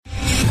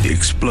The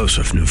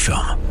explosive new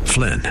film,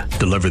 Flynn,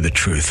 deliver the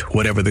truth,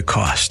 whatever the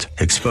cost,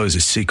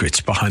 exposes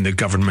secrets behind the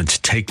government's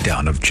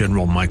takedown of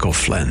General Michael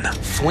Flynn.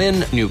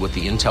 Flynn knew what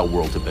the intel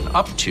world had been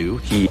up to.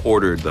 He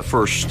ordered the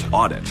first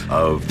audit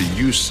of the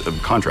use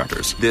of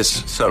contractors.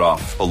 This set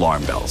off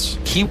alarm bells.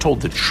 He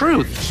told the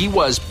truth. He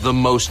was the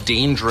most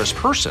dangerous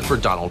person for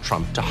Donald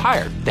Trump to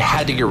hire. They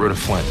had to get rid of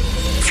Flynn.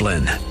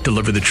 Flynn,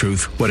 deliver the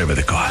truth, whatever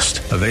the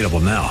cost. Available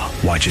now.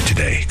 Watch it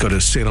today. Go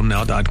to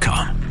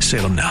salemnow.com.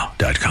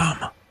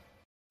 salemnow.com.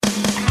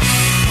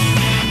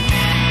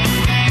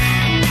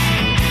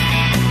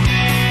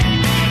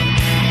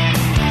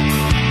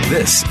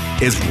 This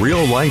is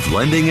Real Life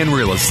Lending and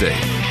Real Estate,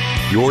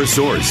 your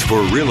source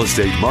for real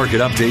estate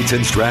market updates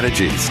and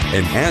strategies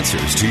and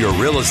answers to your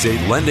real estate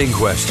lending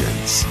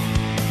questions.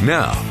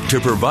 Now, to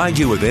provide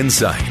you with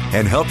insight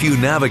and help you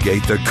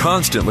navigate the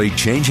constantly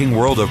changing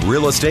world of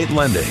real estate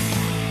lending,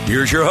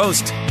 here's your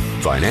host,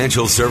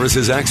 financial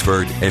services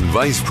expert and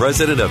Vice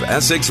President of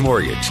Essex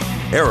Mortgage,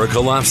 Eric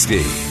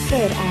Olofsky.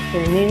 Good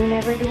afternoon,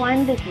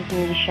 everyone. This is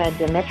Mesha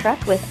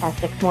Dimitruk with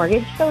Essex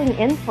Mortgage, filling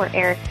in for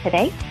Eric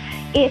today.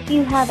 If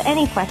you have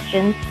any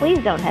questions,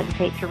 please don't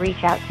hesitate to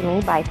reach out to me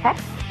by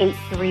text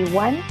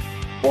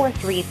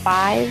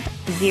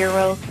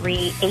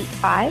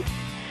 831-435-0385.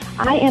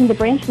 I am the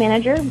branch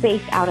manager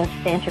based out of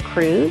Santa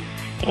Cruz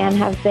and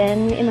have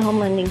been in the home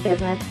lending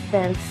business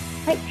since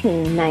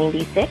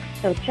 1996,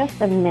 so just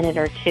a minute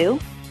or two.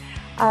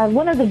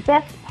 One of the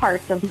best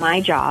parts of my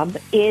job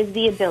is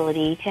the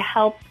ability to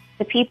help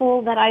the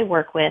people that I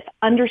work with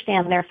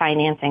understand their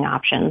financing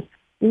options,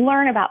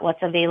 learn about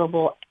what's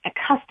available,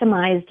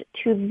 customized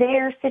to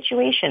their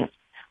situation.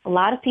 A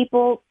lot of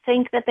people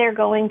think that they're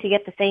going to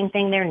get the same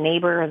thing their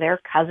neighbor or their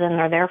cousin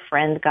or their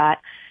friend got.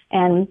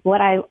 And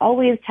what I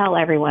always tell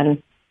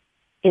everyone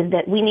is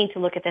that we need to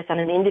look at this on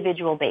an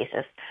individual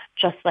basis,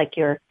 just like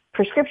your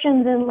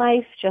prescriptions in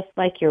life, just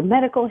like your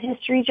medical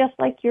history, just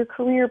like your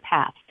career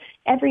path.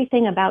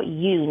 Everything about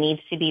you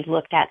needs to be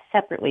looked at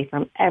separately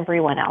from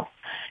everyone else.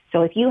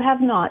 So if you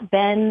have not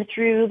been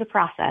through the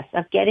process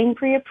of getting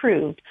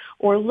pre-approved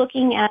or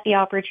looking at the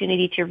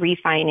opportunity to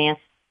refinance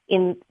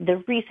in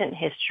the recent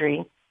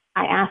history,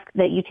 I ask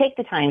that you take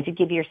the time to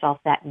give yourself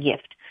that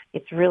gift.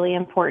 It's really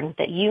important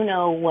that you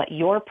know what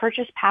your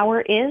purchase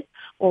power is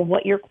or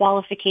what your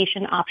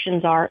qualification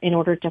options are in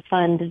order to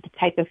fund the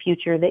type of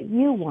future that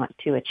you want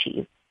to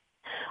achieve.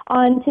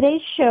 On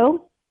today's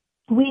show,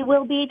 we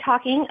will be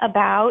talking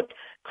about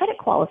credit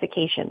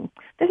qualification.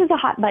 This is a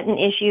hot button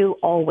issue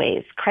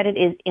always. Credit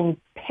is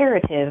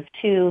imperative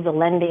to the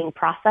lending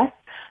process.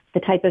 The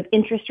type of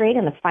interest rate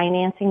and the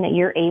financing that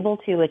you're able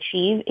to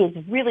achieve is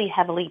really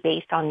heavily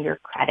based on your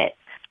credit.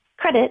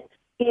 Credit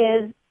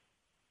is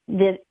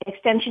the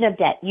extension of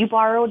debt. You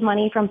borrowed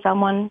money from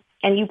someone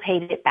and you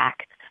paid it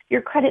back.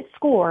 Your credit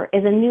score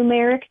is a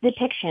numeric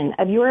depiction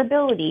of your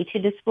ability to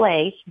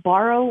display,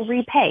 borrow,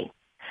 repay.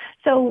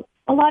 So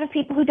a lot of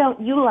people who don't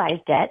utilize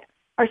debt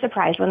are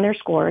surprised when their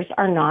scores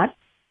are not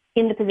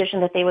in the position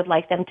that they would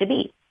like them to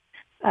be.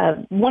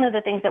 One of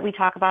the things that we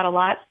talk about a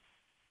lot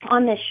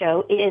on this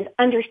show is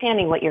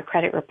understanding what your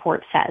credit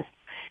report says.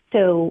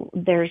 So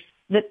there's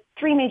the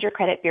three major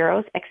credit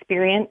bureaus,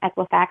 Experian,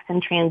 Equifax,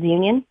 and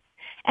TransUnion.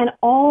 And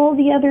all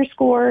the other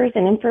scores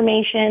and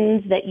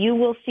information that you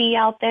will see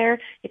out there,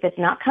 if it's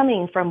not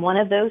coming from one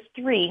of those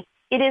three,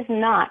 it is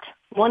not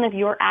one of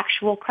your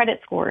actual credit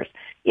scores.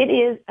 It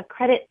is a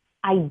credit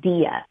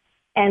idea.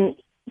 And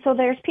so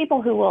there's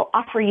people who will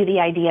offer you the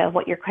idea of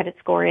what your credit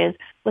score is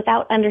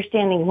without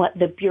understanding what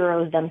the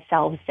bureaus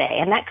themselves say.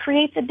 And that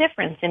creates a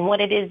difference in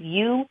what it is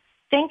you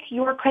think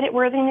your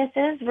creditworthiness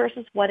is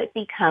versus what it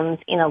becomes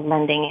in a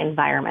lending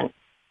environment.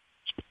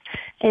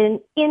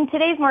 And in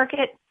today's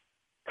market,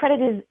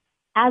 credit is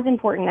as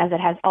important as it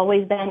has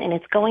always been, and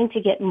it's going to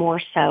get more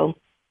so,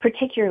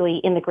 particularly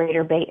in the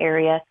Greater Bay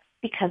Area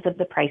because of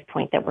the price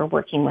point that we're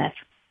working with.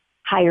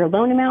 Higher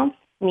loan amounts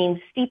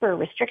means steeper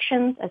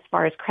restrictions as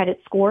far as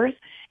credit scores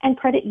and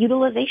credit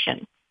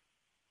utilization.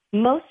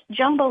 Most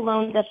jumbo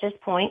loans at this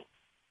point,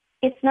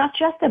 it's not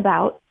just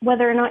about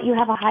whether or not you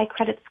have a high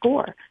credit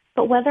score,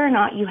 but whether or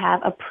not you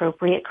have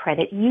appropriate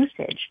credit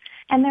usage.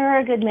 And there are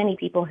a good many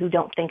people who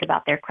don't think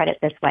about their credit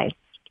this way.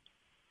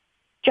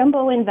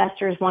 Jumbo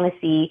investors want to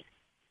see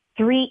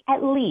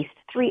at least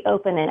three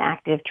open and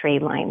active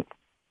trade lines,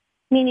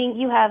 meaning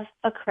you have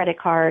a credit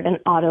card, an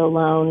auto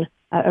loan,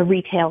 a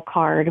retail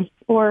card,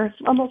 or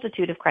a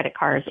multitude of credit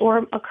cards,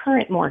 or a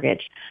current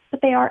mortgage,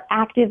 but they are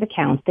active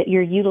accounts that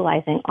you're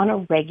utilizing on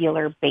a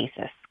regular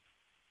basis.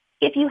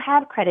 If you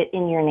have credit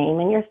in your name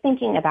and you're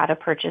thinking about a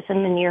purchase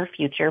in the near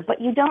future,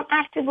 but you don't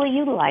actively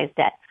utilize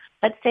debt,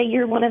 let's say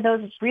you're one of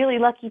those really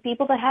lucky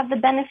people that have the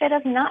benefit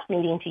of not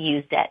needing to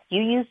use debt.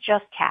 You use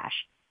just cash.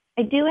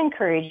 I do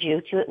encourage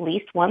you to at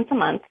least once a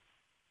month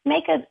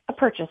make a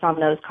purchase on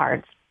those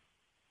cards.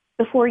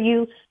 Before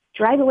you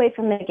drive away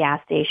from the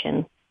gas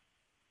station,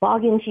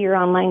 log into your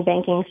online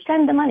banking,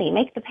 send the money,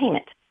 make the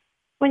payment.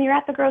 When you're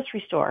at the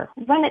grocery store,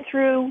 run it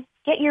through,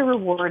 get your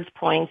rewards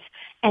points,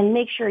 and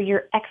make sure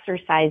you're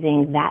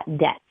exercising that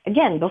debt.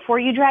 Again, before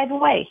you drive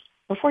away,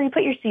 before you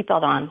put your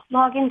seatbelt on,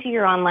 log into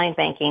your online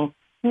banking,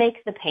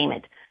 make the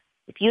payment.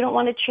 If you don't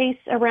want to chase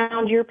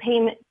around your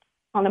payment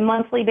on a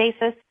monthly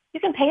basis, you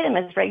can pay them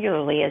as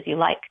regularly as you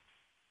like.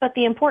 But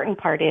the important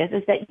part is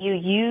that you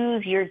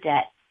use your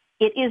debt.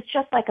 It is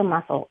just like a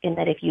muscle in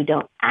that if you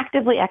don't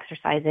actively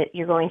exercise it,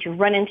 you're going to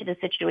run into the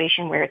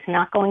situation where it's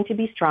not going to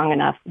be strong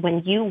enough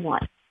when you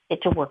want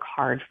it to work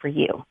hard for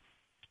you.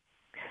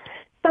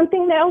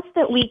 Something else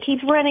that we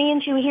keep running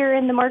into here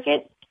in the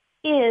market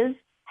is,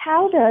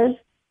 how does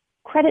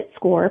credit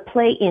score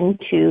play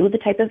into the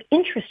type of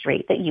interest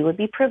rate that you would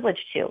be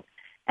privileged to?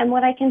 And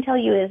what I can tell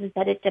you is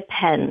that it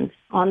depends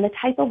on the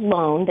type of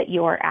loan that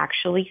you are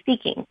actually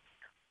seeking.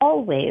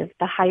 Always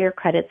the higher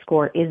credit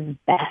score is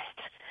best.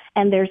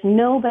 And there's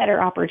no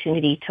better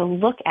opportunity to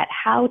look at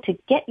how to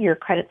get your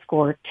credit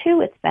score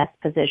to its best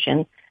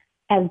position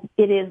as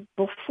it is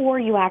before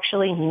you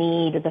actually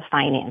need the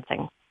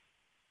financing.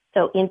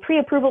 So in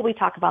pre-approval, we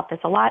talk about this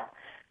a lot,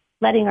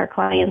 letting our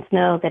clients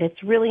know that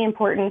it's really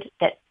important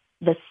that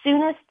the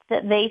soonest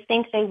that they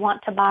think they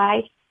want to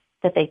buy,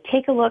 that they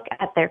take a look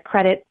at their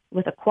credit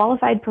with a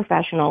qualified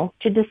professional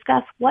to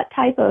discuss what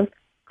type of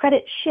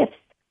credit shifts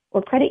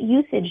or credit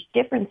usage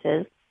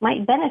differences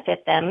might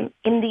benefit them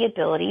in the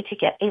ability to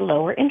get a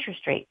lower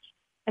interest rate.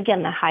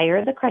 Again, the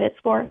higher the credit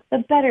score,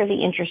 the better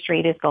the interest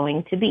rate is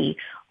going to be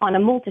on a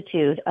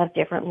multitude of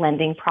different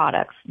lending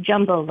products,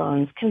 jumbo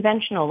loans,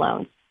 conventional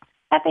loans.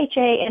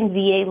 FHA and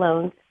VA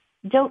loans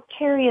don't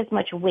carry as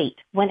much weight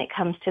when it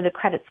comes to the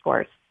credit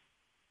scores.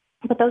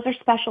 But those are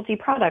specialty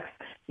products.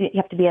 You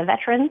have to be a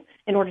veteran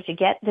in order to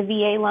get the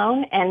VA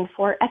loan, and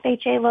for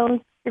FHA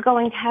loans, you're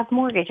going to have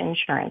mortgage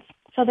insurance.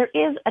 So there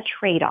is a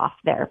trade-off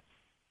there.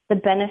 The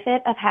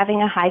benefit of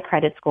having a high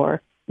credit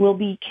score will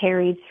be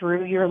carried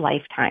through your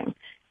lifetime.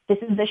 This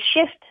is a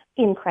shift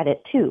in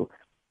credit, too.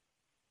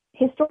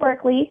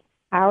 Historically,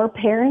 our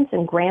parents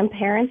and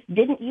grandparents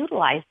didn't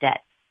utilize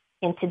debt.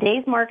 In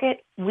today's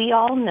market, we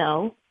all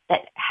know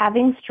that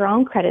having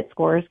strong credit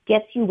scores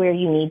gets you where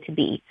you need to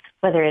be,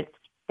 whether it's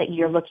that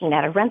you're looking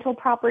at a rental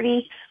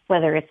property,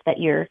 whether it's that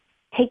you're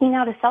taking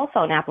out a cell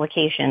phone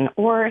application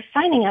or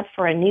signing up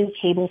for a new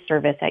cable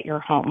service at your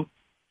home.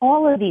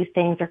 All of these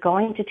things are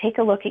going to take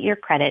a look at your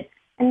credit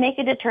and make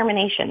a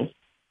determination.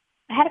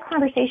 I had a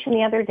conversation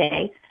the other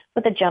day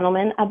with a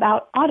gentleman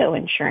about auto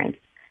insurance,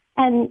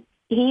 and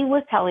he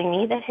was telling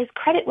me that his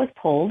credit was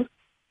pulled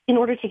in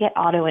order to get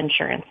auto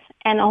insurance.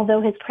 And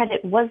although his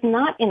credit was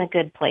not in a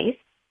good place,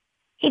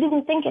 he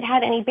didn't think it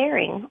had any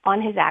bearing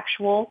on his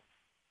actual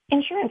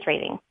insurance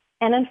rating.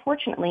 And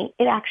unfortunately,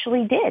 it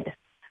actually did.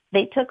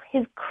 They took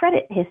his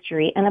credit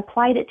history and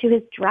applied it to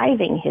his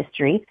driving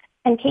history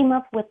and came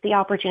up with the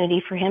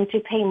opportunity for him to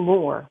pay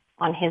more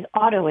on his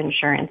auto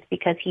insurance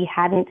because he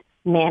hadn't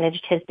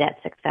managed his debt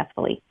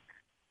successfully.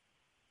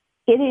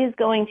 It is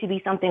going to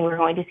be something we're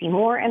going to see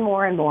more and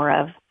more and more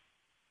of,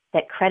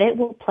 that credit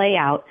will play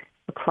out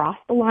across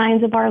the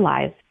lines of our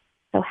lives.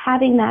 So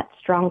having that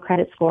strong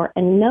credit score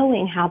and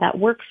knowing how that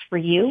works for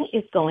you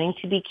is going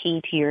to be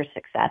key to your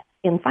success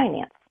in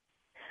finance.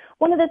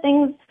 One of the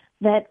things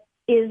that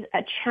is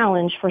a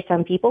challenge for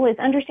some people is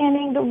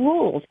understanding the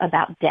rules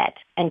about debt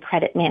and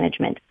credit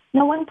management.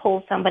 No one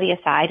pulls somebody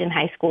aside in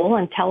high school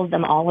and tells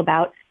them all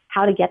about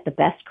how to get the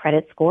best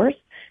credit scores.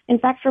 In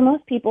fact, for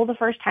most people, the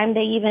first time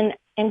they even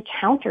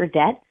encounter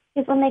debt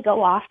is when they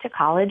go off to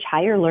college,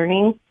 higher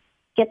learning,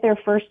 get their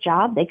first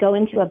job. They go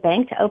into a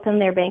bank to open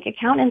their bank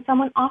account, and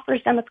someone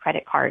offers them a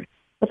credit card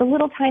with a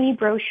little tiny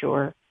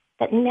brochure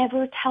that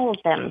never tells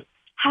them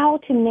how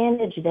to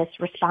manage this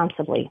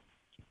responsibly.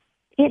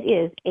 It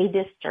is a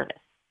disservice.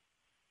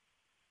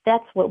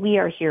 That's what we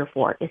are here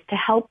for, is to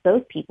help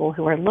those people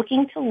who are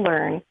looking to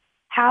learn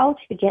how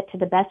to get to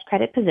the best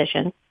credit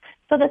position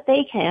so that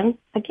they can,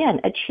 again,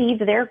 achieve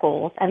their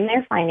goals and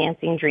their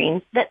financing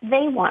dreams that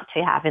they want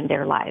to have in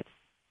their lives.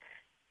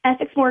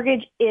 Essex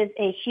Mortgage is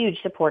a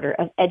huge supporter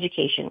of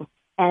education.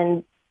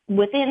 And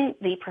within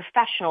the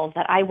professionals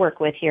that I work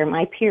with here,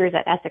 my peers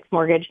at Essex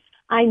Mortgage,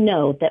 I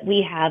know that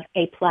we have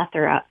a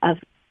plethora of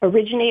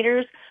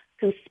originators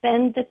who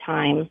spend the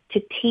time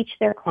to teach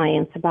their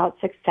clients about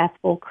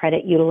successful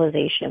credit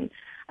utilization,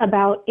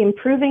 about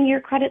improving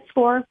your credit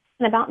score,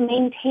 and about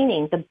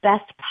maintaining the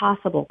best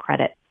possible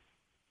credit.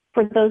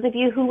 For those of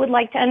you who would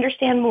like to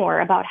understand more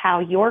about how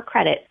your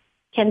credit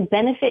can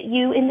benefit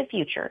you in the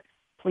future,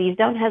 please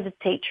don't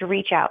hesitate to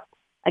reach out.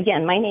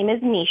 Again, my name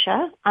is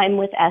Mesha. I'm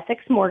with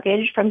Essex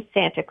Mortgage from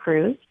Santa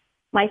Cruz.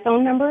 My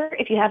phone number,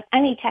 if you have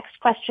any text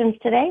questions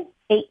today,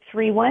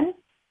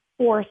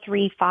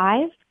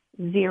 831-435-0385.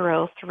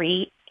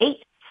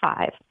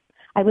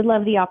 I would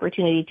love the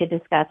opportunity to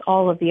discuss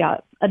all of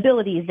the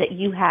abilities that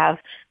you have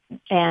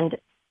and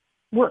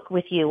work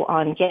with you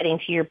on getting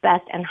to your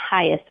best and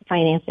highest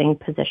financing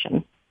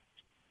position.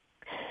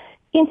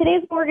 In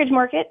today's mortgage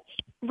market,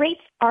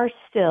 rates are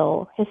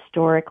still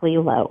historically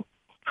low.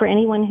 For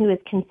anyone who is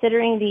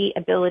considering the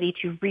ability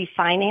to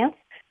refinance,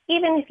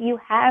 even if you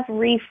have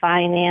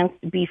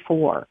refinanced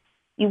before,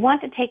 you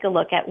want to take a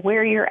look at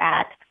where you're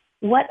at,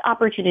 what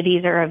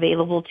opportunities are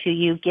available to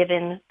you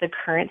given the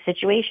current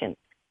situation.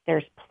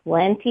 There's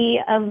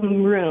plenty of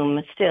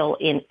room still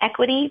in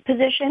equity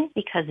position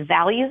because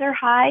values are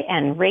high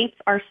and rates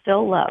are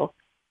still low.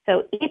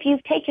 So if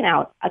you've taken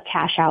out a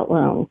cash out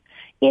loan,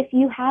 if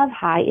you have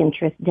high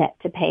interest debt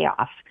to pay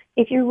off,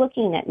 if you're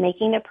looking at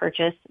making a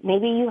purchase,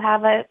 maybe you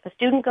have a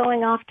student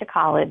going off to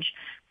college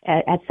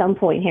at some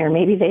point here.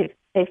 Maybe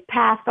they've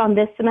passed on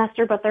this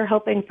semester, but they're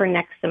hoping for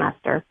next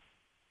semester.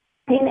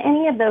 In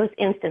any of those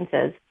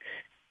instances,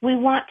 we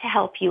want to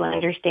help you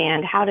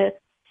understand how to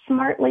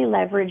smartly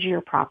leverage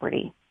your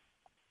property.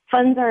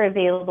 Funds are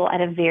available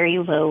at a very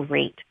low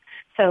rate.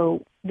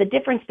 So the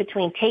difference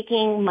between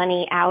taking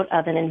money out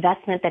of an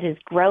investment that is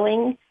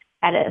growing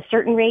at a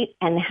certain rate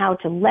and how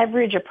to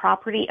leverage a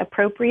property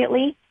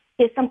appropriately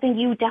is something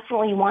you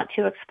definitely want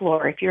to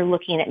explore if you're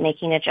looking at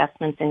making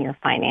adjustments in your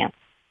finance.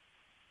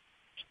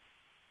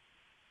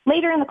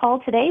 Later in the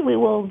call today, we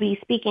will be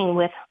speaking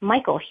with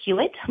Michael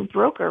Hewitt,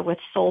 broker with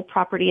Soul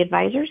Property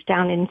Advisors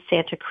down in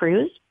Santa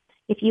Cruz.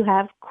 If you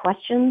have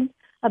questions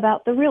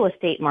about the real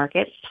estate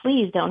market,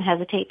 please don't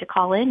hesitate to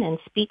call in and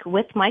speak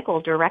with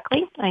Michael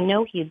directly. I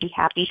know he'd be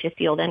happy to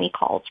field any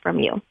calls from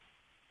you.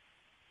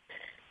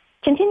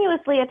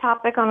 Continuously, a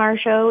topic on our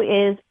show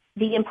is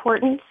the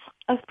importance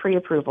of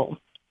pre-approval.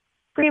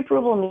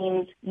 Pre-approval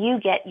means you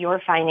get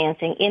your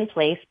financing in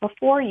place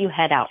before you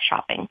head out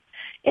shopping.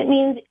 It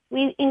means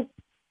we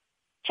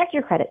check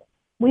your credit.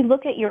 We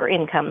look at your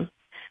income.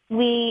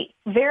 We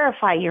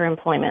verify your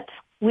employment.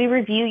 We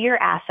review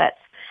your assets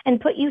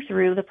and put you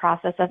through the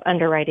process of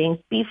underwriting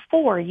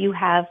before you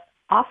have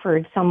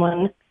offered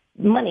someone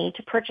money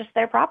to purchase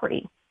their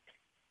property.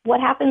 What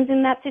happens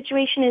in that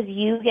situation is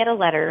you get a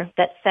letter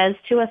that says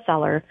to a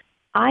seller,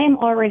 I am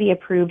already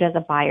approved as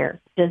a buyer.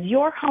 Does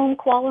your home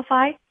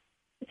qualify?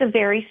 It's a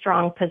very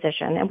strong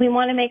position, and we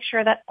want to make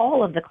sure that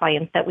all of the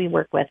clients that we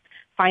work with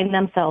find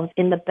themselves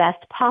in the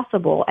best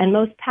possible and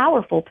most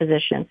powerful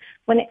position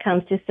when it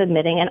comes to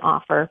submitting an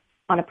offer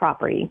on a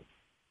property.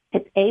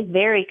 It's a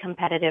very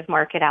competitive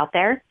market out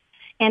there,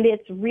 and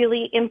it's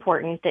really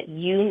important that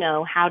you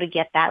know how to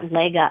get that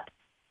leg up.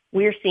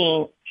 We're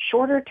seeing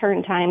shorter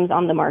turn times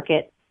on the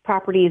market,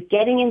 properties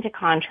getting into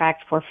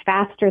contract for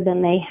faster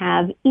than they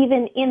have,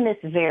 even in this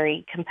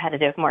very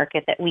competitive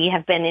market that we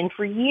have been in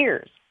for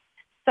years.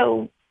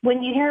 So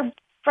when you hear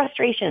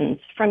frustrations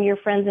from your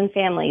friends and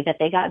family that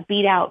they got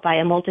beat out by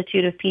a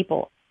multitude of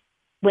people,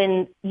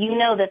 when you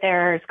know that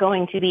there's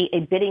going to be a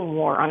bidding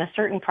war on a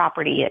certain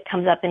property, it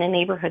comes up in a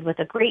neighborhood with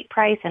a great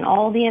price and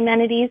all the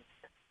amenities,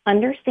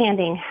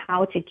 understanding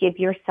how to give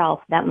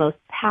yourself that most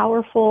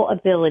powerful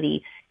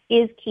ability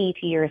is key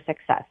to your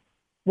success.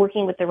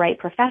 Working with the right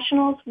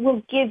professionals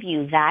will give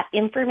you that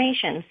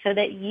information so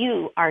that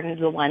you are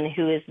the one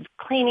who is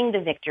claiming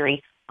the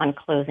victory on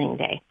closing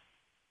day.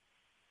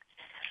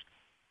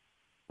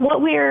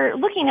 What we're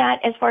looking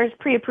at as far as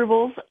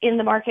pre-approvals in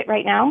the market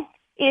right now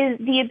is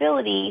the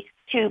ability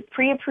to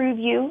pre-approve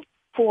you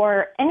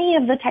for any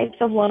of the types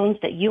of loans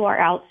that you are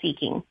out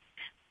seeking.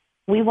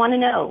 We want to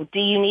know, do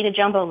you need a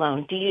jumbo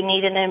loan? Do you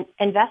need an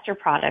investor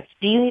product?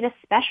 Do you need a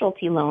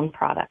specialty loan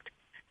product?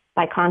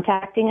 By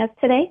contacting us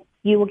today,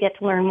 you will get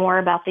to learn more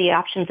about the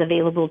options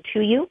available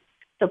to you.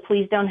 So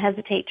please don't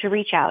hesitate to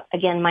reach out.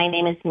 Again, my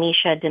name is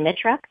Mesha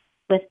Dimitruk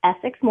with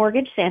Essex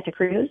Mortgage Santa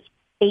Cruz,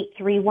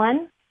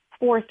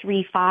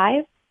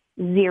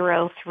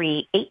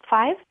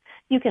 831-435-0385.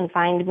 You can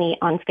find me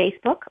on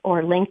Facebook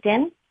or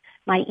LinkedIn.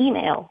 My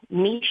email,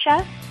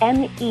 Mesha,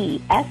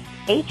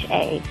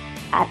 MESHA,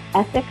 at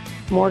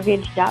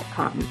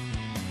EssexMortgage.com.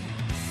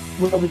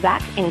 We'll be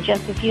back in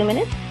just a few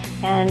minutes,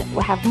 and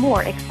we'll have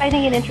more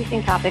exciting and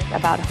interesting topics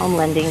about home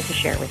lending to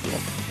share with you.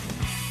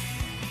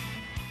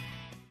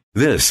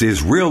 This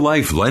is Real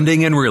Life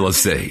Lending and Real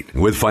Estate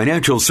with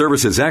financial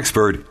services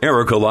expert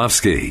Eric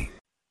Olofsky.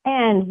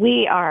 And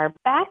we are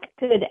back.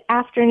 Good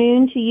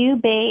afternoon to you,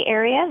 Bay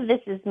Area.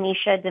 This is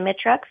Mesha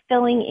Dimitruk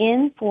filling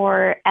in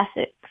for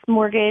Essex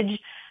Mortgage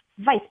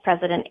Vice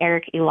President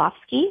Eric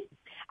Olofsky.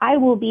 I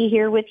will be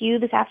here with you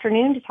this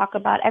afternoon to talk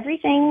about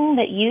everything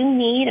that you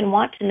need and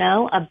want to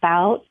know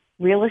about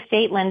real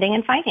estate lending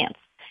and finance.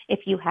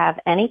 If you have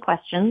any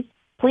questions,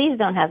 please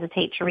don't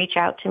hesitate to reach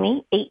out to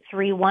me,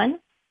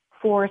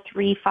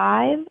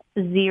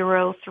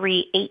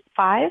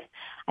 831-435-0385.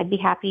 I'd be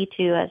happy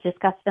to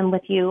discuss them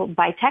with you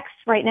by text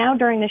right now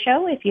during the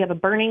show if you have a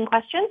burning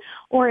question,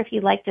 or if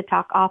you'd like to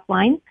talk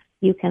offline,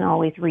 you can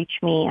always reach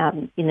me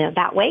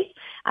that way.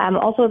 I'm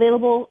also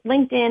available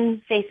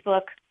LinkedIn,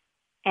 Facebook,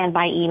 and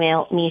by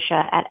email,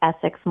 Mesha at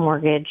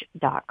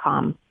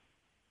EssexMortgage.com.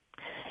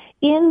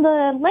 In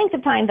the length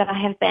of time that I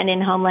have been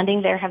in home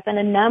lending, there have been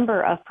a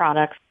number of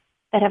products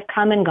that have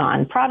come and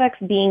gone, products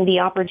being the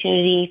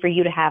opportunity for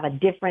you to have a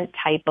different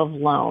type of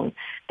loan.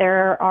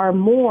 There are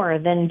more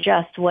than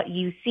just what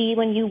you see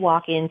when you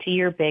walk into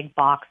your big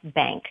box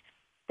bank.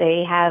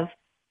 They have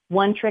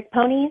one-trick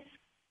ponies.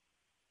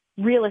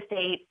 Real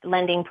estate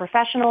lending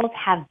professionals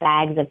have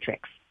bags of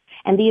tricks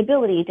and the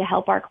ability to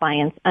help our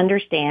clients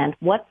understand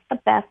what's the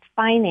best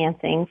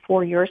financing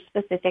for your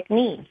specific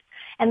needs.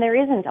 And there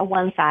isn't a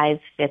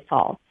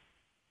one-size-fits-all.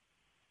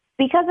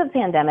 Because of the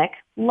pandemic,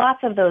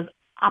 lots of those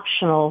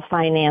optional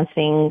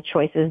financing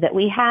choices that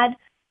we had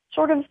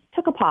sort of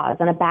took a pause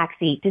and a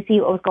backseat to see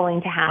what was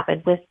going to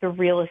happen with the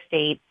real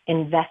estate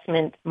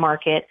investment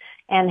market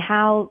and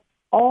how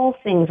all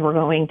things were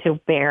going to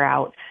bear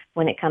out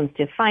when it comes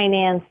to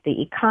finance,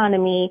 the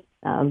economy,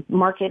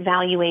 market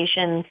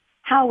valuations.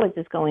 How was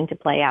this going to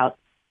play out?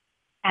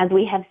 As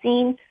we have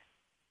seen,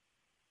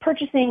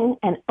 purchasing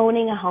and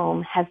owning a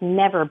home has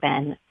never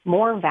been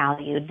more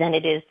valued than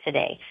it is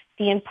today.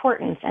 The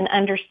importance and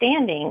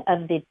understanding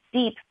of the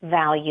deep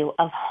value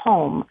of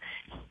home,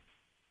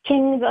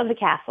 king of the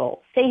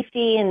castle,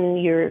 safety in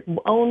your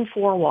own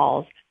four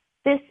walls.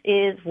 This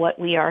is what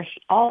we are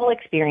all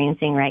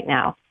experiencing right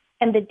now.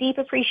 And the deep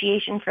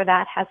appreciation for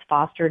that has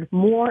fostered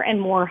more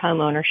and more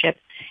home ownership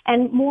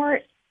and more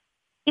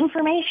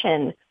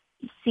information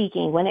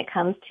seeking when it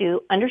comes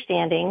to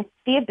understanding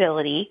the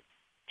ability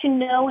to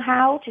know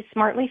how to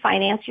smartly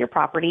finance your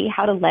property,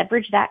 how to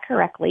leverage that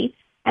correctly,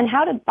 and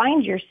how to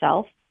bind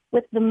yourself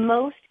with the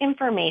most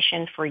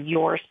information for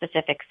your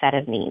specific set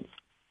of needs.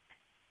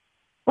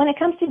 When it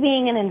comes to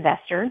being an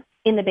investor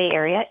in the Bay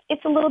Area,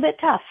 it's a little bit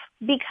tough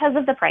because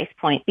of the price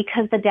point,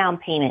 because the down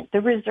payment,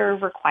 the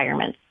reserve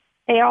requirements.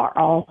 They are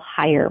all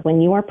higher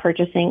when you are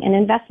purchasing an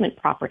investment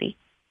property.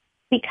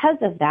 Because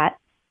of that,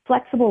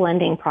 flexible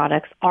lending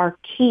products are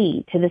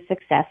key to the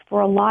success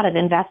for a lot of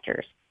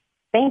investors.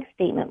 Bank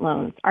statement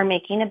loans are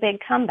making a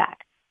big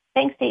comeback.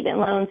 Bank statement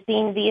loans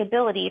being the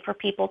ability for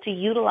people to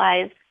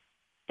utilize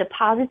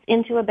deposits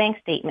into a bank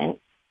statement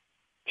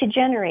to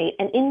generate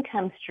an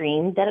income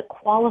stream that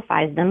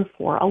qualifies them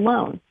for a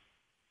loan.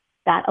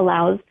 That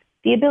allows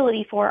the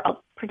ability for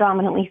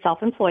predominantly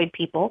self-employed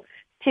people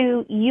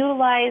to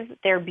utilize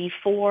their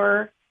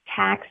before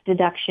tax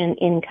deduction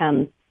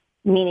income,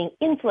 meaning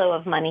inflow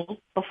of money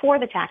before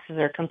the taxes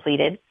are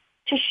completed,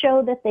 to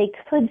show that they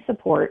could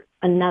support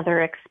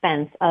another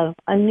expense of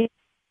a new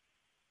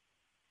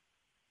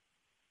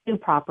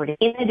property.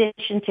 In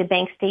addition to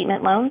bank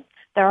statement loans,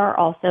 there are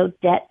also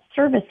debt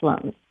service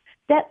loans.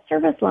 Debt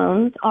service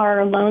loans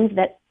are loans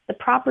that the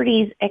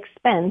property's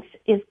expense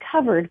is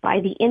covered by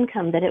the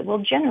income that it will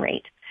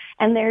generate.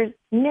 And there's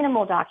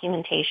minimal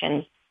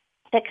documentation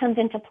that comes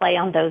into play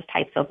on those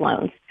types of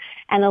loans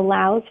and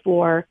allows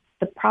for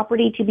the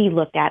property to be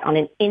looked at on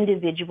an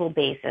individual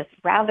basis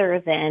rather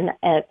than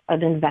an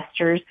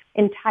investor's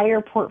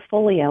entire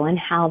portfolio and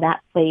how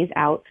that plays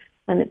out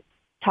when it's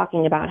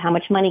talking about how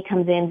much money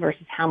comes in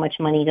versus how much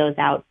money goes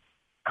out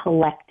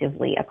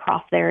collectively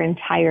across their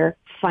entire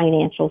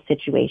financial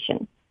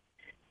situation.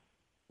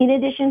 In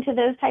addition to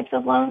those types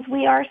of loans,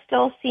 we are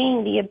still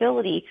seeing the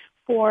ability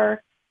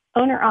for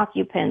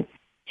owner-occupants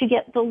to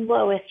get the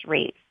lowest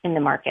rates in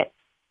the market.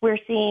 We're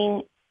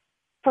seeing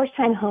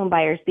first-time home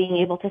buyers being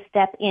able to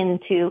step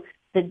into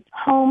the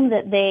home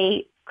that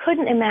they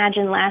couldn't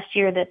imagine last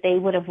year that they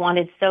would have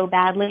wanted so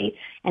badly,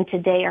 and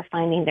today are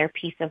finding their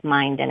peace of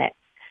mind in it.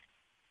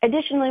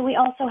 Additionally, we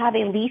also have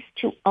a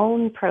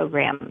lease-to-own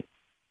program.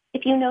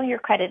 If you know your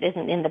credit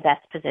isn't in the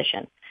best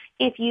position,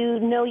 if you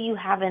know you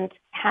haven't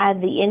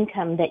had the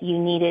income that you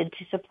needed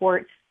to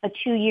support a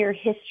 2-year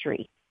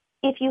history,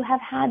 if you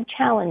have had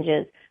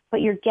challenges,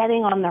 but you're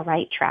getting on the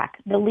right track,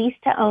 the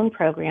lease-to-own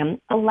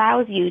program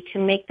allows you to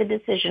make the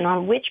decision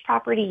on which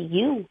property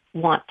you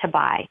want to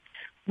buy.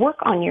 Work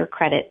on your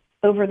credit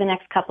over the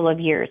next couple of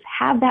years.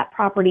 Have that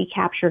property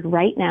captured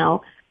right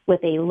now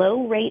with a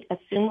low-rate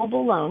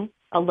assumable loan,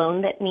 a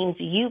loan that means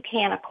you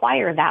can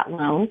acquire that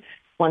loan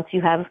once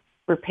you have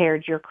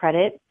repaired your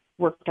credit,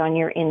 worked on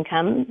your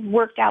income,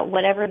 worked out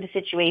whatever the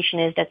situation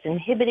is that's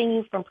inhibiting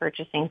you from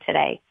purchasing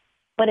today.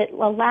 But it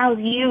allows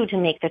you to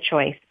make the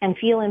choice and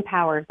feel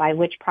empowered by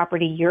which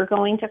property you're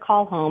going to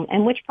call home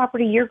and which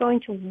property you're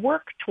going to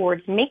work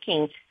towards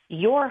making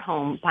your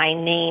home by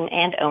name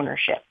and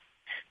ownership.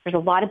 There's a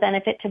lot of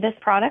benefit to this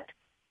product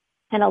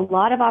and a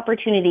lot of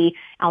opportunity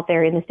out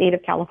there in the state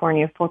of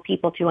California for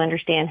people to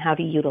understand how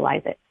to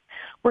utilize it.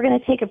 We're going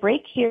to take a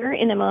break here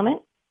in a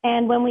moment,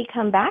 and when we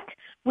come back,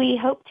 we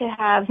hope to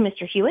have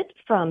Mr. Hewitt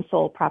from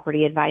Soul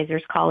Property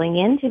Advisors calling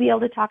in to be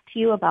able to talk to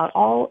you about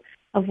all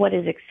of what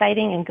is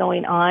exciting and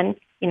going on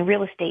in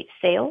real estate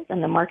sales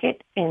and the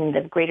market in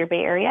the Greater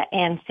Bay Area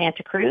and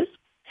Santa Cruz.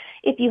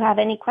 If you have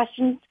any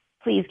questions,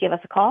 please give us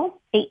a call,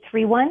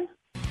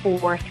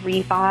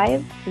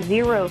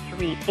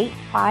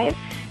 831-435-0385.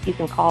 You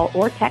can call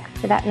or text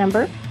to that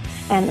number,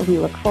 and we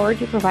look forward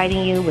to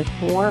providing you with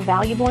more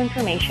valuable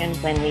information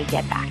when we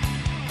get back.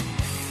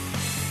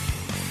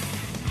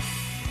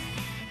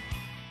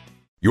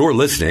 You're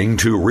listening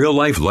to Real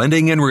Life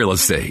Lending and Real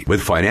Estate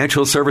with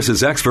financial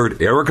services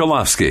expert Eric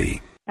Olofsky.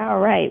 All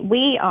right,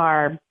 we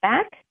are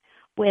back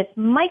with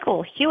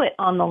Michael Hewitt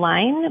on the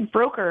line,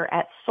 broker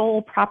at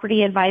Soul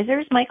Property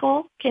Advisors.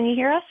 Michael, can you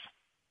hear us?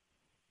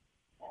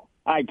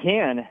 I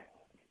can.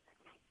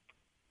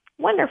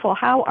 Wonderful.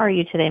 How are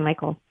you today,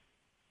 Michael?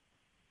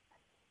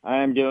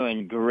 I'm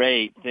doing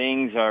great.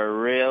 Things are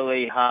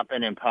really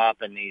hopping and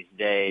popping these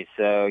days.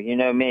 So, you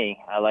know me,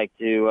 I like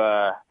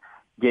to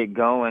get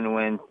going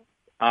when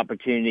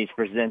opportunities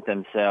present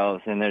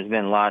themselves, and there's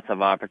been lots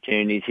of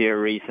opportunities here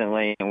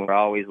recently, and we're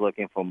always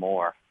looking for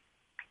more.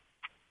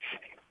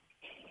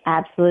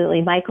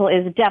 Absolutely. Michael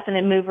is a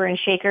definite mover and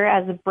shaker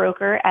as a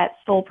broker at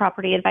Soul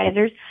Property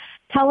Advisors.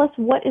 Tell us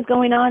what is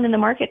going on in the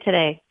market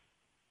today.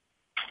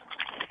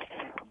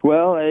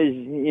 Well, as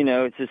you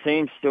know, it's the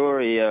same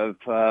story of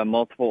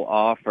multiple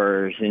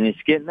offers, and it's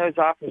getting those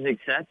offers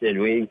accepted.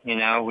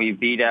 We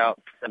beat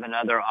out 7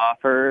 other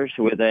offers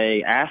with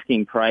a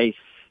asking price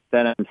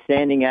that I'm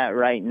standing at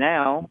right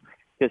now,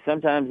 because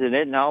sometimes it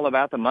isn't all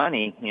about the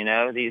money.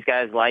 These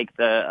guys like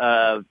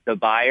the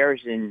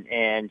buyers,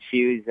 and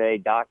she was a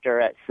doctor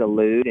at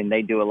Salute, and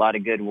they do a lot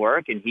of good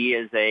work, and he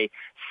is a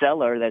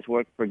seller that's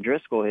worked for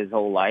Driscoll his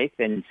whole life,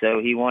 and so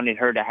he wanted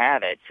her to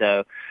have it.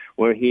 So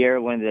we're here,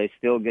 one of those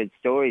feel-good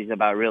stories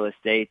about real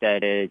estate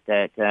that is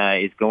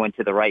going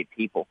to the right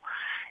people.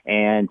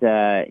 And,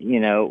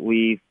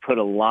 we've put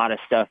a lot of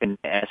stuff in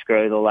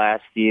escrow the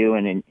last few,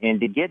 and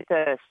to get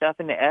the stuff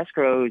into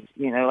escrows,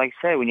 like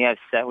I said,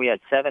 we had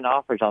 7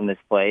 offers on this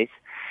place,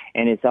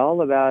 and it's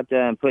all about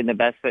putting the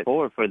best foot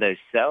forward for those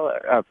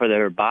for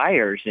their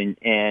buyers,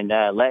 and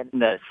letting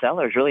the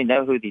sellers really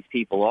know who these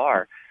people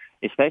are.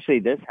 Especially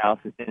this house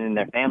has been in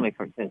their family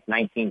since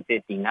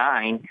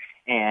 1959,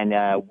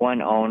 and one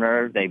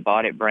owner, they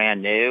bought it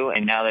brand new,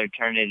 and now they're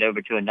turning it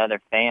over to another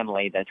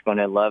family that's going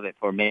to love it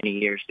for many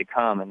years to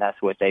come, and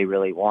that's what they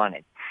really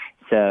wanted.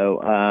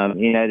 So,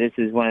 this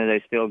is one of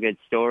those feel-good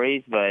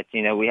stories, but,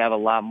 we have a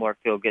lot more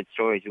feel-good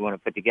stories we want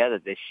to put together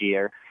this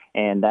year,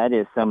 and that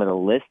is some of the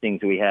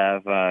listings we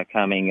have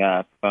coming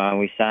up.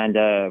 We signed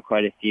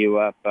quite a few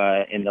up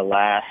in this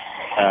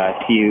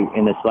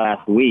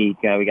last week.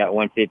 We got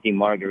 150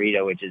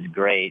 Margarita, which is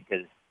great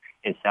because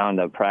it's on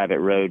the private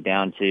road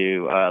down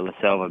to La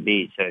Selva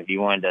Beach. So if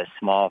you wanted a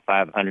small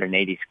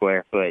 580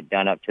 square foot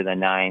done up to the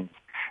nines,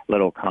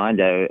 little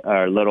condo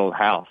or little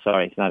house,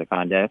 sorry, it's not a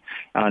condo,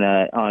 on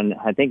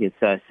I think it's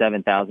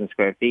 7,000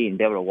 square feet, and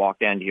be able to walk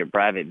down to your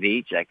private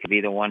beach, that could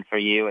be the one for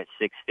you at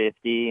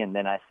 $650. And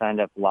then I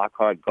signed up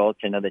Lockhart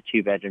Gulch, another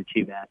 2-bedroom,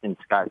 2-bath in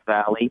Scotts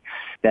Valley,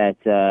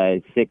 that's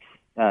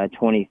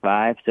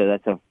 $625. So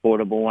that's an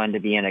affordable one to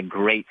be in a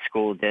great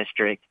school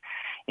district.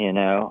 And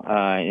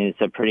it's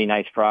a pretty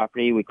nice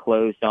property. We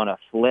closed on a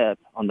flip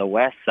on the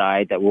west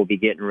side that we'll be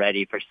getting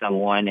ready for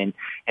someone. And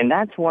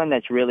that's one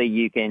that's really,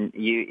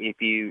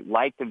 if you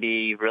like to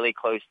be really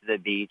close to the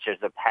beach,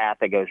 there's a path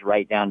that goes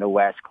right down to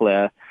West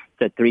Cliff.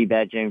 It's a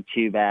 3-bedroom,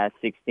 2-bath,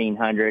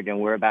 1,600,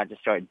 and we're about to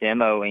start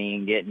demoing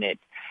and getting it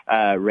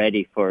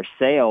ready for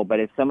sale.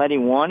 But if somebody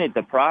wanted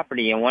the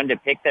property and wanted to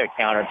pick their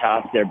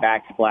countertops, their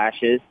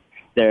backsplashes,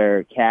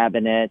 their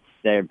cabinets,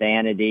 their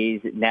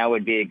vanities, now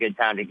would be a good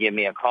time to give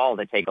me a call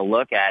to take a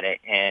look at it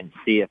and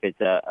see if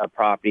it's a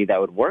property that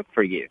would work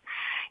for you.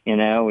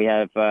 We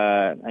have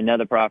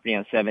another property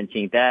on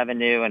 17th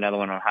Avenue, another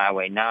one on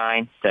Highway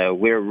 9. So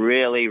we're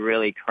really,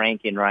 really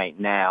cranking right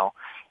now.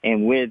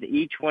 And with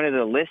each one of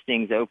the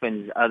listings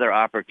opens other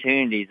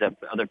opportunities of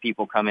other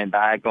people coming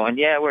by going,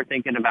 yeah, we're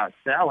thinking about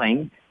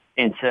selling.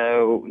 And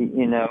so,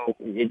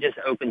 it just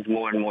opens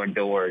more and more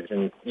doors.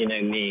 And,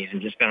 me, I'm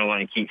just going to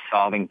want to keep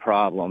solving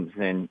problems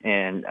and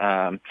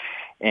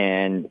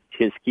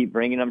just keep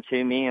bringing them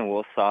to me, and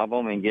we'll solve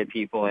them and get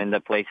people in the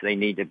place they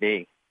need to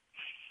be.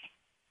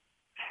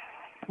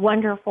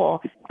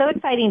 Wonderful. So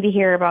exciting to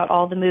hear about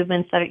all the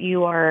movements that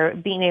you are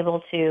being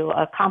able to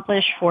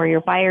accomplish for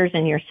your buyers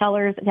and your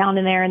sellers down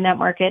in there in that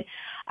market.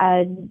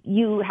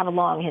 You have a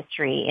long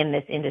history in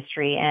this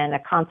industry and a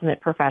consummate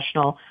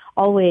professional,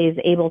 always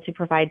able to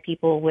provide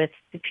people with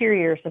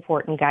superior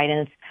support and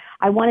guidance.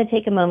 I want to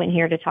take a moment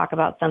here to talk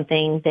about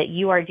something that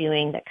you are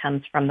doing that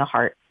comes from the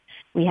heart.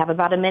 We have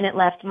about a minute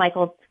left.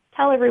 Michael,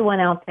 tell everyone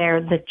out there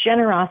the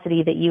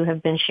generosity that you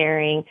have been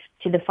sharing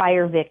to the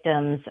fire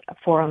victims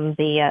from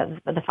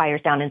the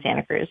fires down in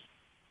Santa Cruz.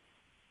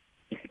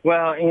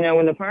 Well,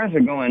 when the fires are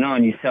going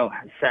on, you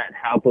sat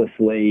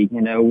helplessly.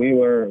 We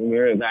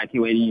were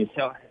evacuating. You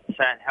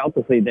sat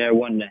helplessly there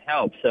wanting to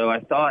help. So I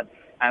thought,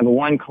 I have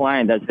one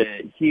client that's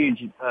does huge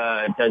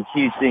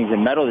things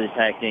in metal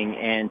detecting,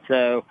 and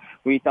so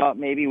we thought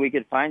maybe we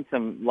could find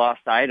some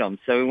lost items.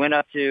 So we went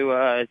up to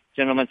a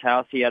gentleman's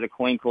house. He had a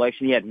coin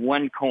collection. He had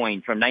one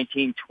coin from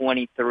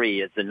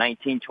 1923. It's a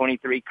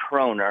 1923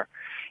 kroner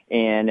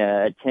and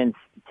a 10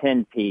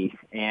 piece,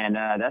 and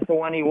that's the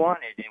one he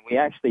wanted. And we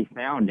actually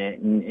found it,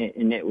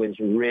 and it was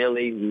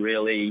really,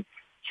 really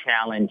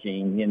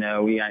challenging.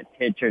 We got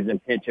pictures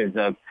and pictures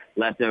of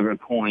leftover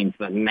coins,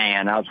 but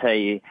man, I'll tell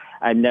you,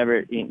 I've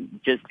never,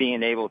 just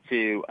being able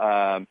to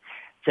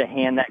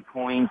hand that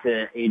coin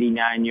to an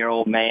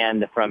 89-year-old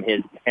man from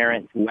his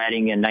parents'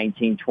 wedding in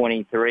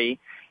 1923.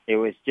 It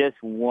was just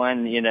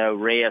one,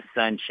 ray of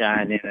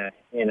sunshine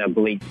in a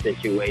bleak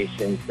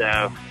situation.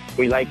 So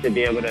we like to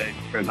be able to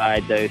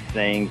provide those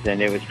things,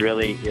 and it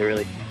really.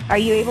 Are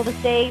you able to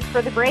stay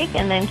for the break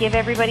and then give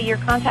everybody your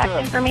contact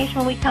information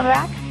when we come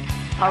back?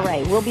 All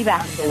right, we'll be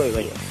back.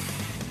 Absolutely.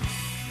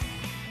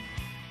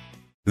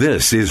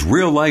 This is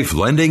Real Life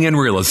Lending and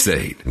Real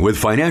Estate with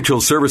financial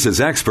services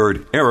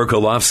expert Eric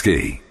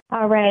Olofsky.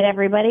 All right,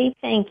 everybody.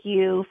 Thank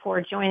you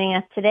for joining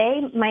us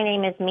today. My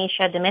name is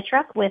Mesha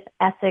Dimitruk with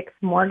Essex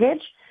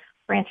Mortgage.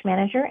 branch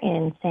manager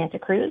in Santa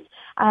Cruz.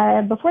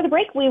 Before the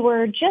break, we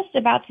were just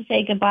about to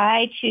say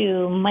goodbye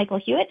to Michael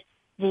Hewitt,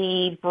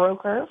 the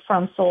broker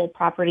from Soul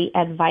Property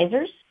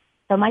Advisors.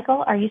 So,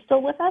 Michael, are you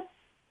still with us?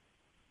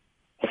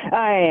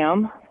 I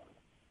am.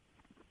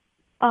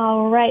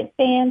 All right,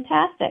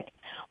 fantastic.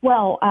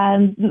 Well,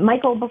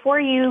 Michael, before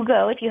you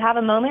go, if you have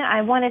a moment,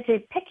 I wanted to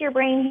pick your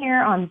brain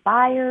here on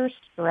buyer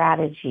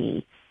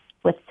strategy.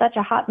 With such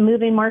a hot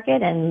moving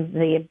market and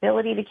the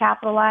ability to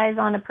capitalize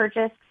on a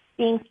purchase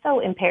being so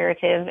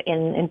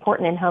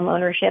important in home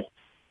ownership,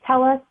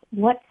 tell us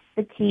what's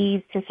the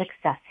keys to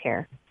success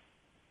here.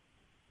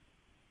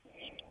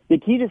 The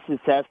key to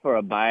success for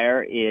a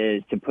buyer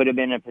is to put them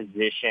in a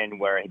position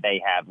where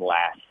they have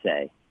last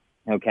say.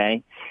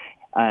 Okay?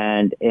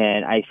 And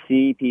I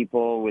see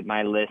people with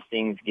my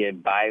listings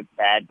give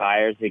bad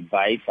buyers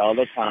advice all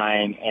the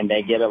time, and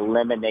they get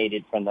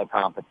eliminated from the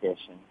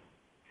competition.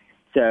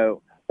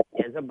 So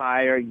as a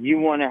buyer, you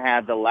want to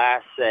have the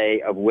last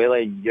say of whether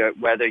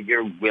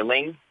you're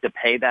willing to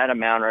pay that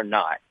amount or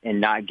not,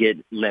 and not get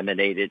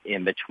eliminated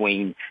in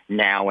between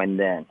now and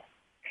then.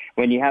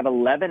 When you have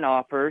 11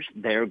 offers,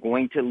 they're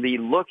going to be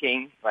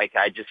looking, like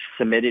I just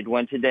submitted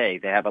one today.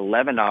 They have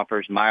 11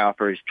 offers. My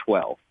offer is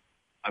 12.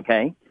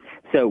 Okay?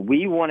 So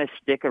we want to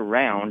stick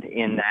around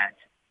in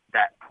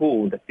that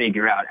pool to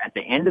figure out at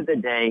the end of the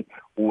day,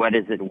 what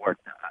is it worth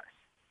to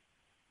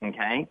us?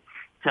 Okay?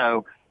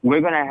 So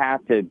we're going to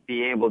have to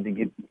be able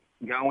to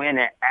go in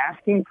at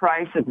asking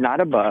price, if not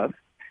above,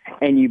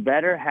 and you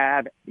better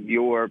have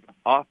your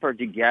offer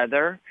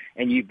together,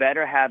 and you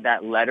better have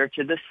that letter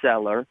to the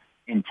seller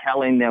in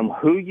telling them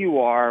who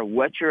you are,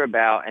 what you're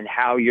about, and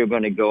how you're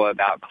going to go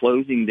about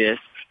closing this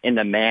in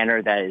the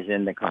manner that is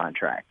in the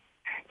contract.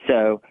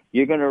 So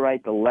you're going to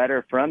write the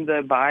letter from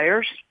the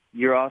buyers.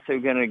 You're also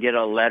going to get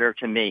a letter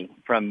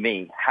from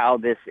me, how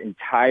this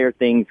entire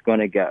thing's going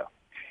to go.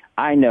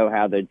 I know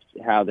how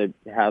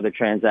the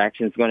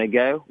transaction's going to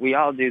go. We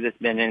all do this,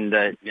 been in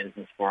the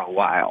business for a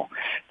while.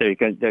 There's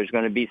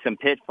going to be some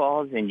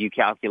pitfalls, and you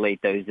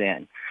calculate those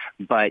in.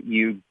 But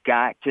you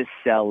got to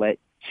sell it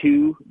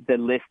to the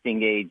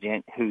listing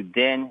agent, who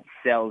then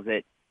sells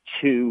it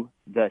to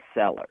the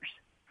sellers.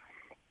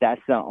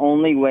 That's the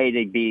only way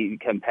to be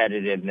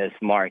competitive in this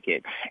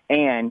market.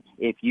 And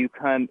if you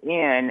come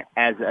in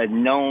as a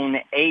known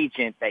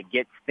agent that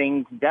gets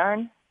things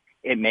done,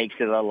 it makes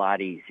it a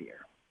lot easier.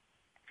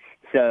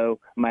 So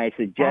my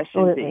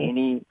suggestion to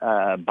any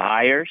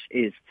buyers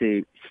is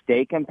to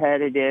stay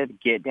competitive,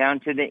 get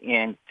down to the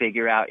end,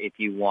 figure out if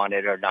you want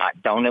it or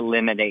not. Don't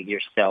eliminate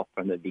yourself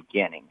from the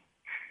beginning.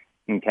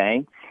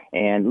 Okay?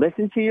 And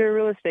listen to your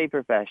real estate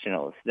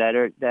professionals that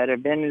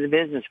have been in the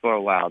business for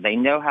a while. They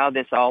know how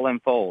this all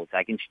unfolds.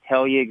 I can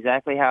tell you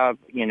exactly how,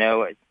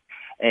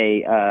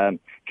 a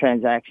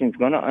transaction is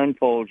going to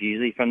unfold,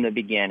 usually from the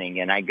beginning.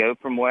 And I go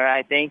from where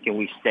I think, and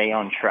we stay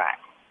on track.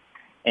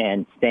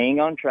 And staying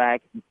on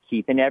track,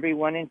 keeping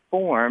everyone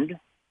informed,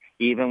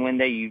 even when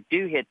you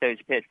do hit those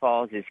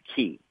pitfalls, is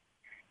key.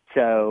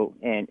 So,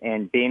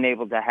 and being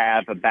able to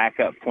have a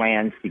backup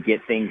plans to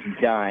get things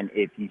done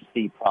if you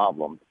see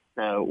problems.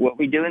 So what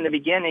we do in the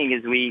beginning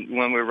is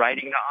when we're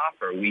writing the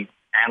offer, we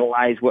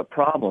analyze what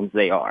problems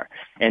they are.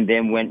 And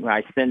then when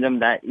I send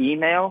them that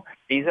email,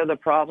 these are the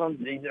problems,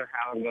 these are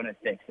how I'm going to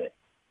fix it.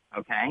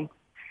 Okay?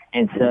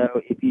 And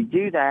so if you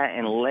do that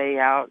and lay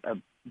out a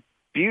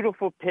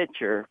beautiful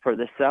picture for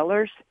the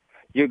sellers,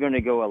 you're going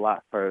to go a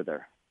lot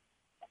further.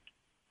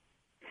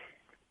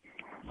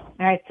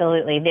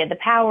 Absolutely. The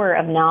power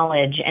of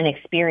knowledge and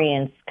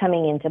experience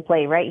coming into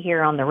play right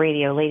here on the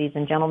radio, ladies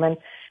and gentlemen.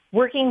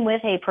 Working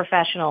with a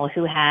professional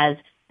who has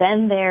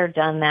been there,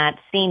 done that,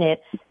 seen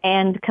it,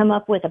 and come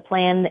up with a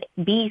plan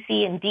B,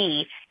 C, and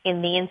D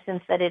in the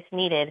instance that it's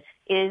needed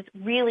is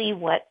really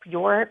what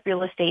your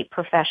real estate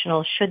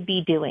professional should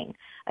be doing.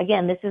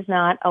 Again, this is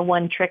not a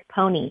one-trick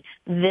pony.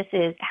 This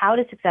is how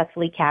to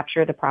successfully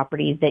capture the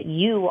properties that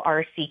you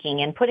are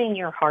seeking and putting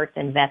your heart's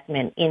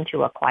investment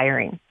into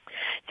acquiring.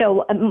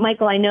 So,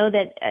 Michael, I know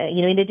that,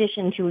 in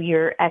addition to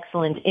your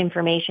excellent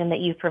information that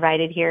you've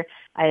provided here,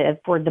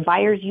 for the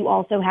buyers, you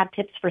also have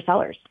tips for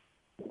sellers.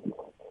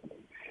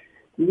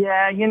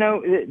 Yeah,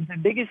 the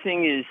biggest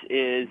thing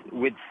is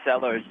with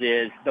sellers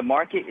is the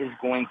market is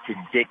going to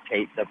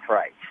dictate the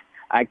price.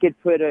 I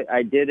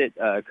did it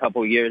a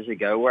couple years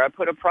ago where I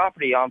put a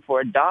property on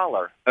for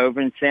 $1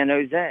 over in San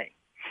Jose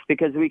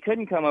because we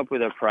couldn't come up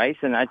with a price,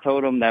 and I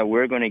told them that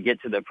we're going to get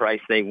to the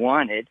price they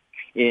wanted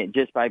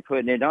just by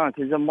putting it on,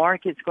 because the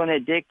market's going to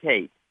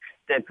dictate.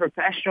 The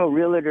professional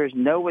realtors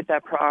know what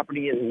that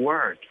property is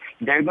worth.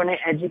 They're going to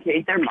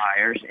educate their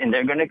buyers, and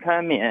they're going to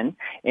come in,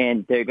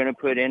 and they're going to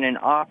put in an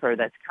offer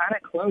that's kind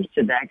of close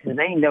to that, because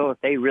they know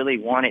if they really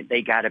want it,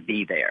 they got to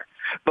be there.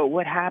 But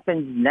what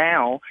happens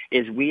now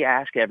is we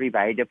ask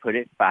everybody to put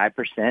it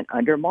 5%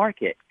 under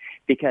market,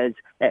 because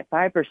at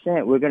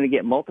 5%, we're going to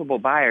get multiple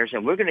buyers,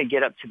 and we're going to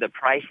get up to the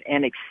price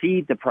and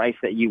exceed the price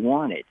that you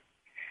wanted.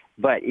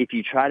 But if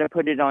you try to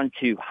put it on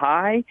too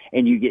high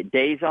and you get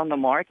days on the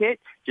market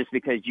just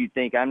because you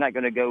think I'm not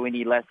going to go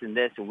any less than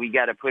this and we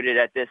got to put it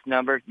at this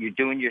number, you're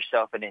doing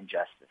yourself an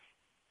injustice.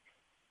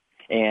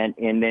 And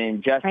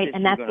then just right,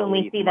 and that's when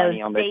we see those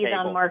days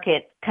on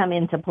market come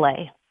into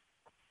play.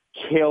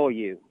 Kill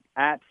you.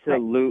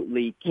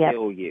 Absolutely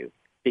kill you.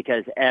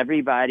 Because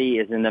everybody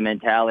is in the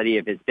mentality,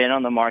 if it's been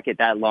on the market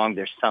that long,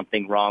 there's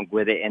something wrong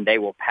with it, and they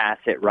will pass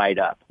it right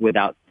up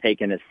without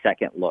taking a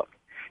second look.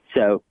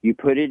 So you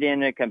put it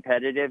in a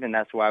competitive, and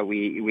that's why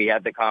we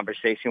have the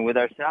conversation with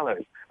our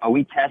sellers. Are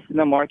we testing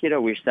the market, or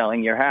are we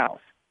selling your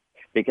house?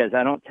 Because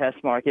I don't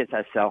test markets,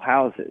 I sell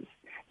houses.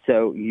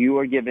 So you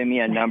are giving me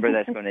a number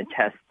that's going to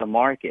test the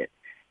market.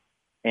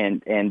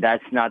 And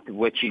that's not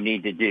what you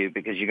need to do,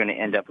 because you're going to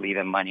end up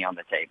leaving money on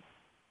the table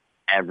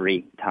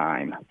every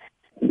time.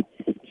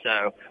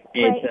 So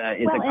it's a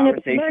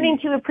conversation. And learning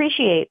to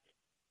appreciate.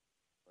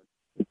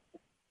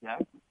 Yeah.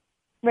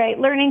 Right.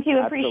 Learning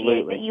to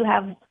appreciate that you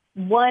have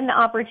one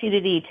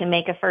opportunity to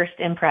make a first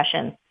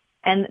impression,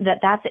 and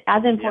that's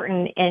as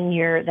important in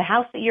the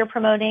house that you're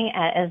promoting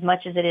as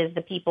much as it is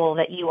the people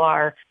that you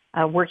are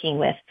working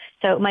with.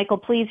 So, Michael,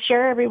 please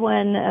share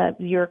everyone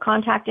your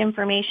contact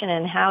information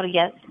and how to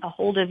get a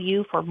hold of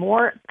you for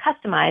more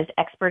customized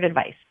expert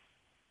advice.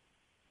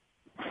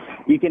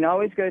 You can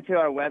always go to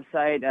our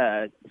website,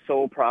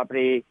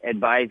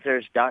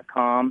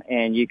 soulpropertyadvisors.com,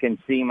 and you can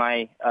see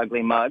my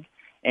ugly mug.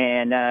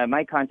 And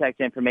my contact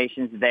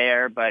information is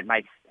there, but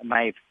my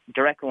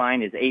direct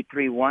line is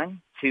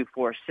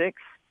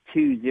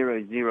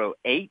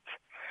 831-246-2008,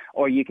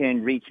 or you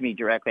can reach me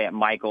directly at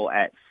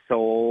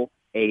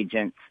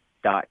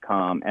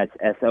michael@soulagents.com. That's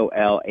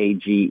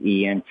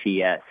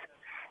SOLAGENTS,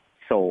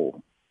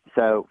 Soul.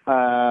 So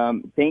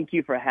thank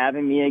you for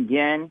having me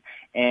again.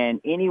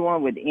 And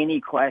anyone with any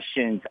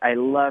questions, I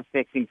love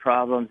fixing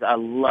problems. I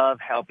love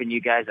helping you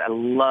guys. I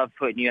love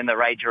putting you in the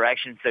right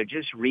direction. So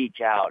just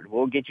reach out.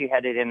 We'll get you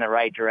headed in the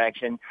right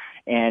direction.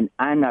 And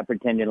I'm not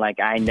pretending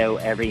like I know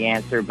every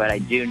answer, but I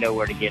do know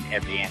where to get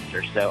every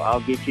answer. So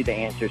I'll get you the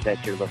answers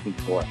that you're looking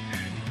for.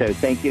 So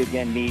thank you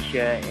again,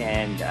 Mesha,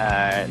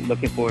 and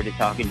looking forward to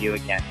talking to you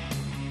again.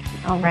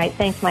 All right.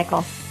 Thanks,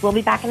 Michael. We'll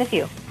be back in a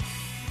few.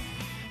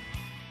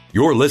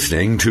 You're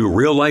listening to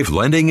Real Life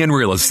Lending and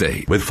Real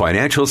Estate with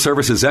financial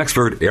services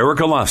expert Eric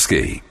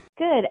Olofsky.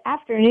 Good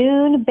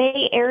afternoon,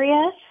 Bay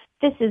Area.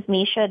 This is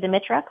Mesha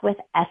Dimitruk with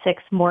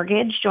Essex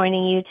Mortgage,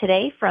 joining you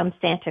today from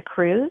Santa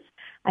Cruz.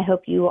 I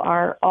hope you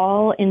are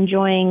all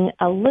enjoying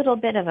a little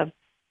bit of a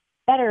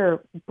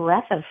better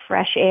breath of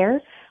fresh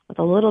air with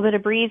a little bit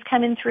of breeze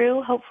coming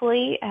through.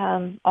 Hopefully,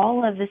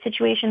 all of the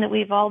situation that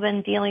we've all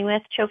been dealing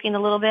with, choking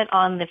a little bit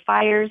on the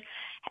fires,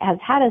 has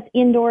had us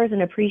indoors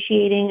and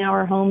appreciating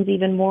our homes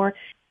even more.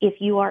 If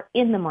you are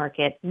in the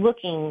market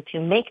looking to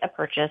make a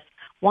purchase,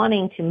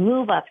 wanting to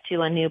move up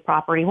to a new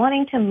property,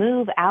 wanting to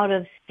move out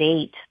of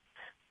state,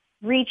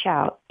 reach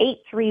out.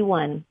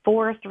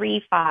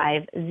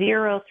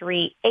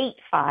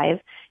 831-435-0385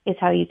 is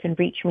how you can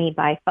reach me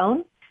by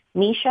phone.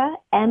 Mesha,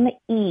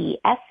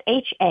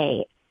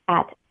 MESHA,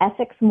 at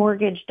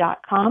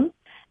EssexMortgage.com,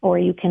 or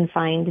you can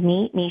find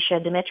me,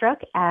 Mesha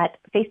Dimitruk, at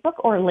Facebook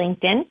or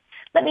LinkedIn.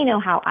 Let me know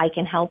how I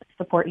can help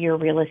support your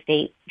real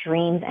estate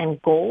dreams and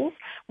goals,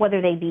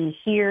 whether they be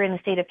here in the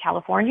state of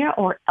California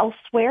or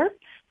elsewhere,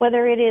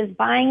 whether it is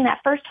buying that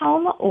first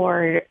home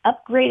or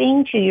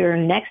upgrading to your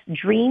next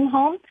dream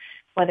home,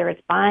 whether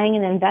it's buying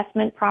an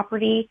investment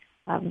property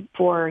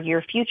for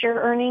your future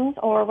earnings,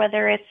 or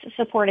whether it's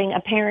supporting a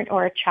parent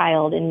or a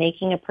child in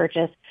making a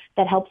purchase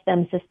that helps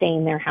them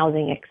sustain their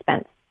housing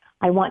expense.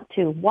 I want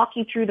to walk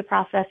you through the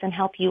process and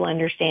help you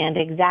understand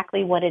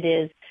exactly what it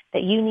is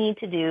that you need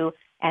to do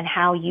and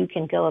how you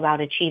can go about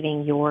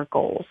achieving your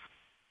goals.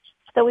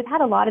 So we've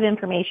had a lot of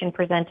information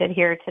presented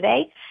here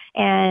today,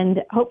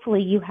 and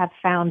hopefully you have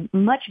found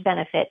much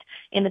benefit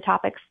in the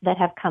topics that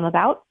have come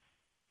about.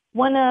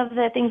 One of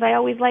the things I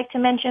always like to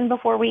mention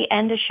before we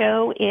end a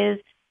show is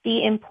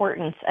the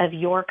importance of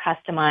your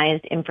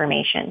customized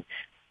information.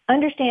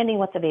 Understanding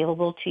what's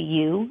available to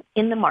you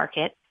in the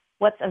market,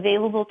 what's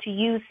available to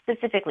you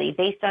specifically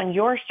based on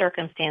your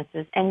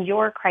circumstances and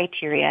your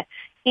criteria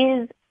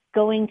is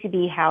going to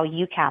be how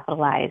you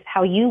capitalize,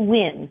 how you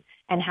win,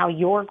 and how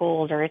your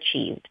goals are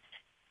achieved.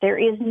 There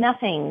is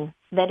nothing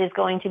that is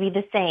going to be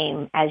the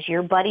same as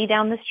your buddy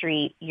down the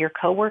street, your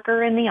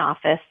coworker in the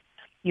office,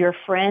 your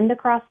friend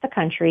across the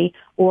country,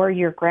 or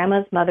your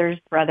grandma's mother's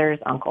brother's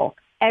uncle.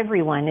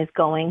 Everyone is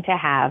going to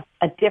have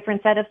a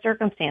different set of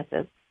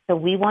circumstances. So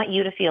we want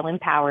you to feel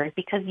empowered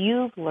because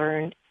you've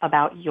learned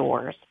about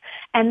yours.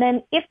 And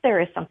then if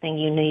there is something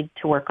you need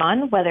to work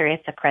on, whether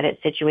it's a credit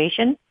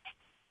situation,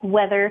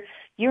 whether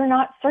you're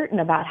not certain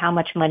about how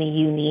much money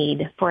you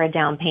need for a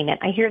down payment.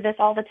 I hear this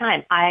all the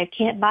time. I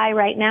can't buy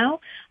right now.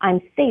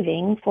 I'm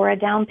saving for a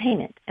down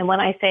payment. And when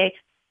I say,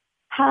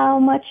 how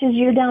much is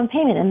your down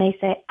payment? And they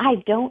say, I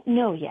don't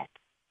know yet.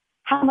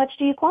 How much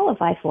do you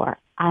qualify for?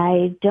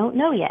 I don't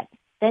know yet.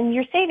 Then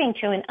you're saving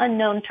to an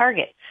unknown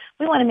target.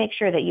 We want to make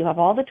sure that you have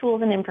all the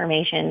tools and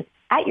information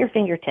at your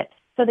fingertips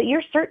so that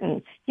you're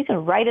certain. You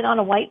can write it on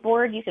a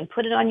whiteboard. You can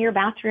put it on your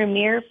bathroom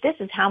mirror. This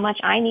is how much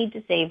I need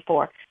to save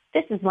for.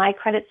 This is my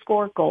credit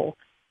score goal.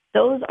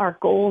 Those are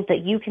goals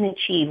that you can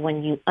achieve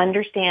when you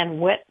understand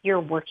what you're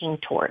working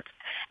towards.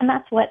 And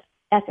that's what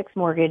Essex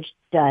Mortgage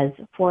does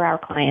for our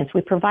clients.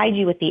 We provide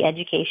you with the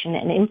education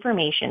and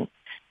information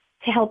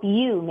to help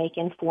you make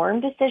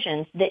informed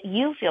decisions that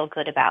you feel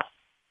good about.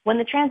 When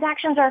the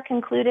transactions are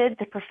concluded,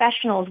 the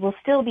professionals will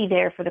still be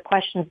there for the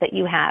questions that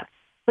you have,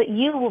 but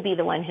you will be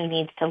the one who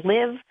needs to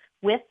live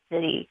with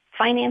the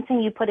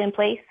financing you put in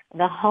place,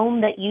 the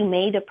home that you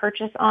made a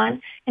purchase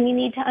on, and you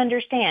need to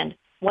understand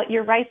what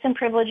your rights and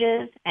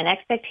privileges and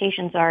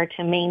expectations are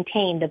to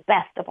maintain the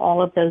best of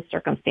all of those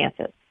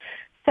circumstances.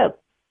 So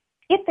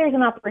if there's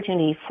an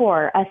opportunity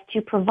for us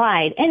to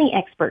provide any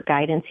expert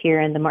guidance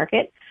here in the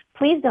market,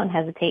 please don't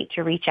hesitate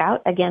to reach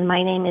out. Again,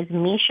 my name is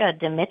Mesha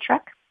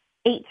Dimitruk,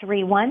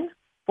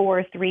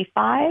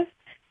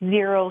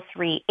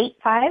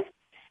 831-435-0385.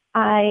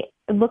 I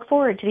look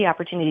forward to the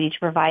opportunity to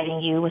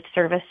providing you with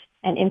service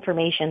and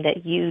information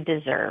that you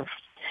deserve.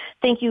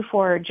 Thank you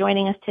for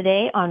joining us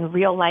today on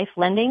Real Life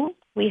Lending.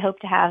 We hope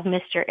to have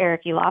Mr.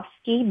 Eric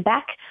Ulovsky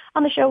back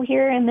on the show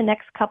here in the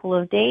next couple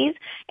of days.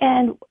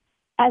 And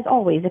as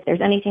always, if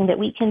there's anything that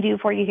we can do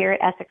for you here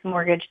at Essex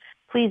Mortgage,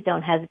 please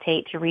don't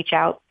hesitate to reach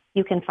out.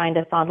 You can find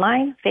us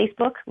online,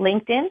 Facebook,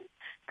 LinkedIn,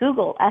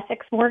 Google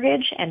Essex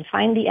Mortgage, and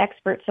find the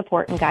expert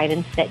support and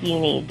guidance that you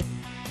need.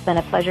 It's been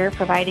a pleasure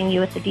providing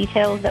you with the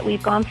details that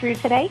we've gone through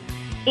today.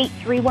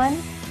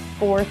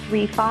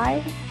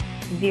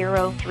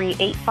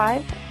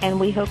 831-435-0385, and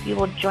we hope you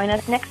will join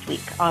us next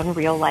week on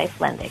Real Life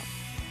Lending.